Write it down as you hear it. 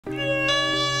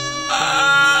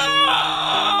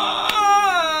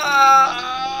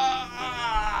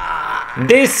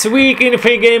This week in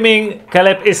free gaming,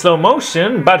 Caleb is slow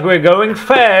motion, but we're going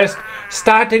fast,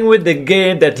 starting with the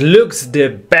game that looks the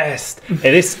best.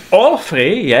 It is all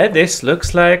free, yeah, this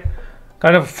looks like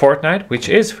kind of Fortnite, which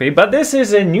is free, but this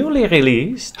is a newly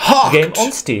released game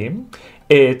on Steam.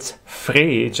 It's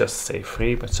free, just say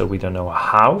free, but so we don't know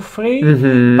how free,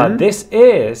 but this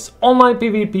is online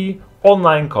PvP,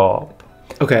 online co-op.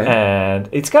 Okay. And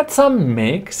it's got some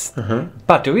mixed,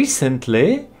 but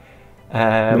recently,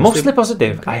 mostly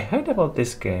positive. I heard about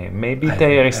this game. Maybe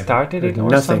they restarted it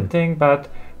or something, but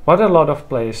what a lot of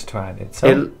players tried it. So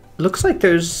it looks like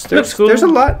there's cool. a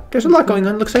lot going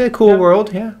on. Looks like a cool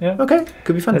world. Yeah. Okay.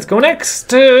 Could be fun. Let's go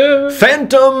next.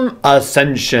 Phantom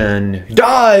Ascension.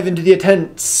 Dive into the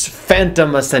intense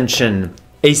Phantom Ascension,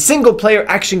 a single-player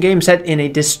action game set in a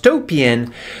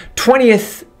dystopian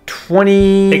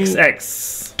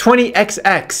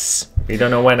 20XX. We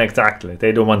don't know when exactly.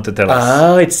 They don't want to tell us.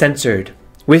 Oh, it's censored.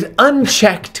 With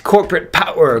unchecked corporate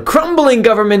power, crumbling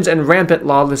governments, and rampant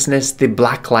lawlessness, the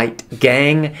Blacklight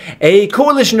Gang, a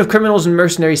coalition of criminals and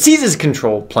mercenaries, seizes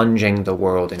control, plunging the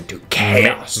world into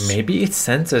chaos. Maybe it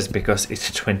censors because it's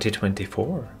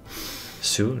 2024.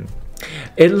 Soon.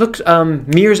 It looks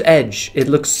Mirror's Edge. It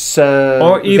looks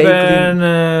or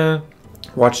even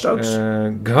Watch Dogs.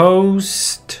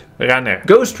 Ghost Runner.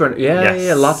 Ghost Runner.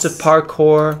 Yeah, lots of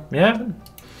parkour. Yeah.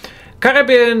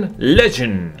 Caribbean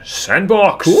Legend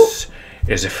Sandbox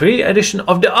is a free edition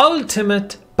of the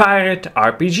ultimate pirate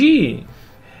RPG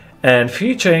and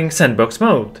featuring sandbox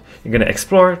mode. You're gonna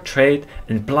explore, trade,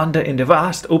 and plunder in the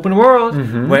vast open world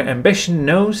where ambition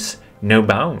knows no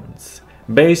bounds.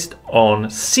 Based on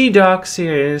Sea Dog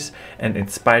series and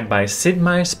inspired by Sid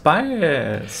Meier's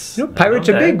Pirates. You know, pirates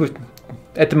are big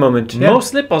at the moment.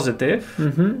 Mostly positive.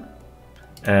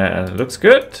 Looks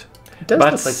good. It does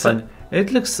look like fun.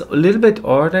 It looks a little bit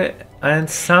older and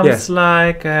sounds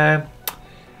like a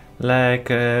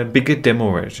bigger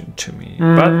demo version to me.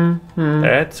 But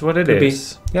that's what it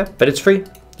is. Yeah, but it's free.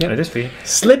 Yeah, it is free.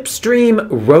 Slipstream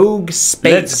Rogue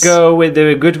Space. Let's go with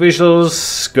the good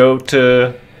visuals. Go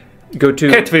to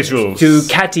cat visuals. To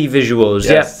catty visuals.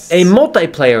 Yes. Yeah, a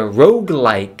multiplayer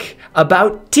roguelike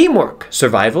about teamwork,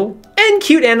 survival, and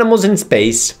cute animals in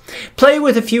space. Play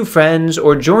with a few friends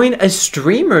or join a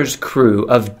streamer's crew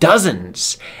of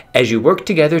dozens as you work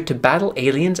together to battle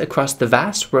aliens across the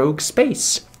vast rogue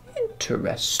space.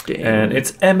 Interesting. And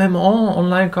it's MMO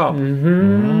online co-op.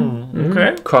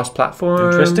 Okay.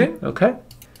 Cross-platform. Interesting. Okay.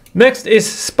 Next is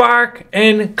Spark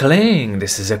and Kling.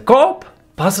 This is a co-op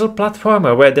puzzle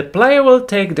platformer where the player will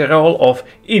take the role of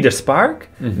either Spark,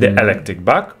 the electric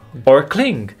bug, or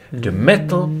Kling, the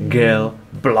metal girl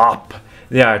blob.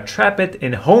 They are trapped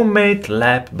in a homemade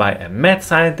lab by a mad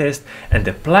scientist, and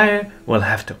the player will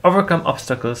have to overcome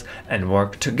obstacles and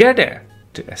work together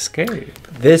to escape.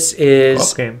 This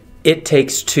is game. It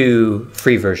Takes Two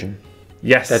free version.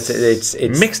 Yes, it's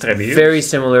mixed reviews. Very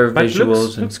similar but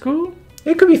visuals. Looks cool.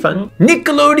 It could be fun.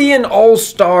 Nickelodeon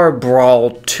All-Star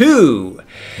Brawl 2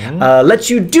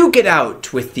 lets you duke it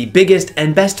out with the biggest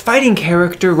and best fighting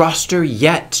character roster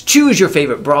yet. Choose your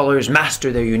favorite brawlers,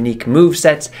 master their unique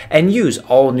movesets, and use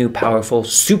all new powerful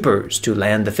supers to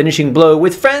land the finishing blow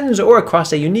with friends or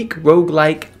across a unique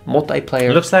roguelike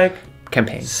multiplayer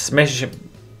campaign.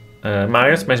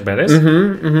 Mario Smash Brothers.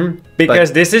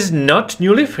 Because this is not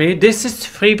newly free. This is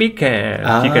free weekend.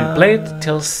 You can play it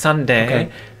till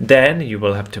Sunday. Then you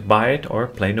will have to buy it or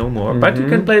play no more. But you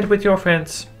can play it with your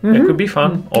friends. It could be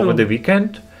fun over the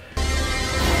weekend.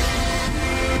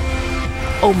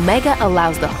 Omega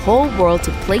allows the whole world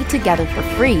to play together for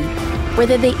free,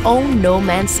 whether they own No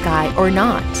Man's Sky or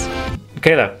not.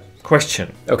 Kayla,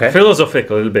 question. Okay.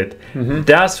 Philosophical a little bit.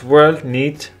 Does world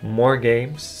need more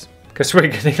games? Because we're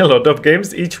getting a lot of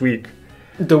games each week.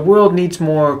 The world needs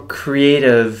more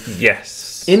creative,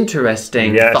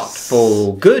 interesting,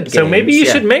 thoughtful, good games. So maybe you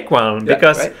should make one,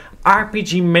 because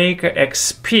RPG Maker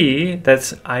XP,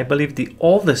 that's I believe the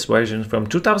oldest version from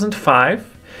 2005,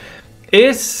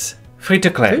 is free to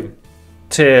claim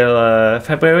till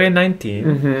February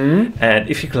 19. And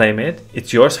if you claim it,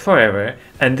 it's yours forever.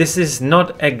 And this is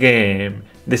not a game.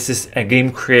 This is a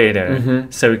game creator,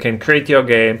 so you can create your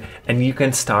game and you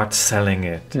can start selling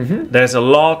it. There's a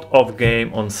lot of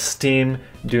game on Steam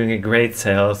doing a great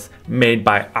sales made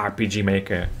by RPG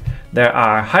Maker. There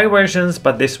are high versions,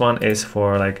 but this one is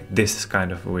for like this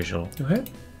kind of visual.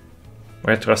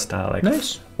 Retro style, like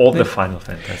all the Final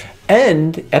Fantasy.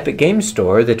 And Epic Games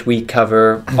Store, that we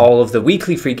cover all of the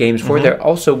weekly free games for, they're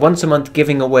also once a month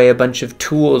giving away a bunch of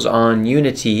tools on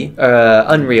Unity,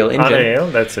 Unreal Engine. Unreal,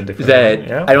 that's a different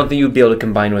that I don't think you'd be able to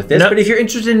combine with this. But if you're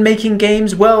interested in making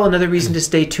games, well, another reason to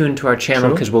stay tuned to our channel,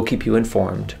 because we'll keep you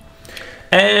informed.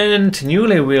 And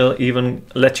newly we'll even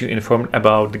let you inform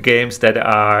about the games that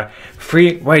are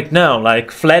free right now,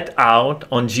 like FlatOut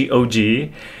on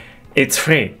GOG. It's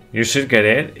free. You should get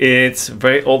it. It's a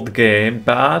very old game,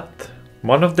 but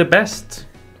one of the best.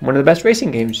 One of the best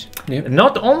racing games. Yeah.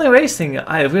 Not only racing,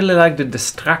 I really like the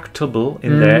Destructible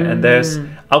in there. And there's,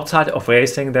 outside of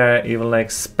racing, there are even like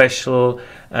special,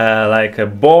 like a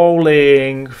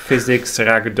bowling, physics,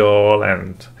 ragdoll,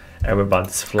 and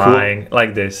everybody's flying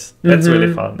like this. That's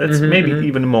really fun. That's maybe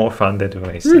even more fun than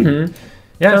racing.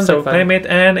 Yeah, Sounds so like fun. claim it,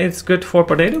 and it's good for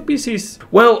potato PCs.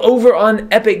 Well, over on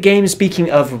Epic Games, speaking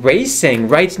of racing,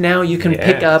 right now you can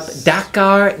pick up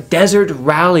Dakar Desert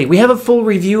Rally. We have a full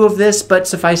review of this, but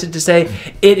suffice it to say,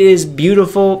 it is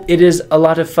beautiful. It is a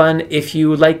lot of fun. If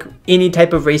you like any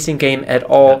type of racing game at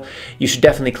all, you should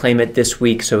definitely claim it this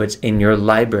week so it's in your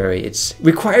library. It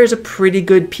requires a pretty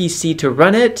good PC to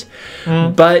run it,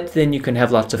 but then you can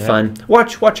have lots of fun.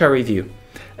 Watch our review.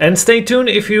 And stay tuned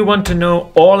if you want to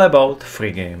know all about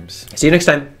free games. See you next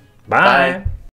time. Bye. Bye.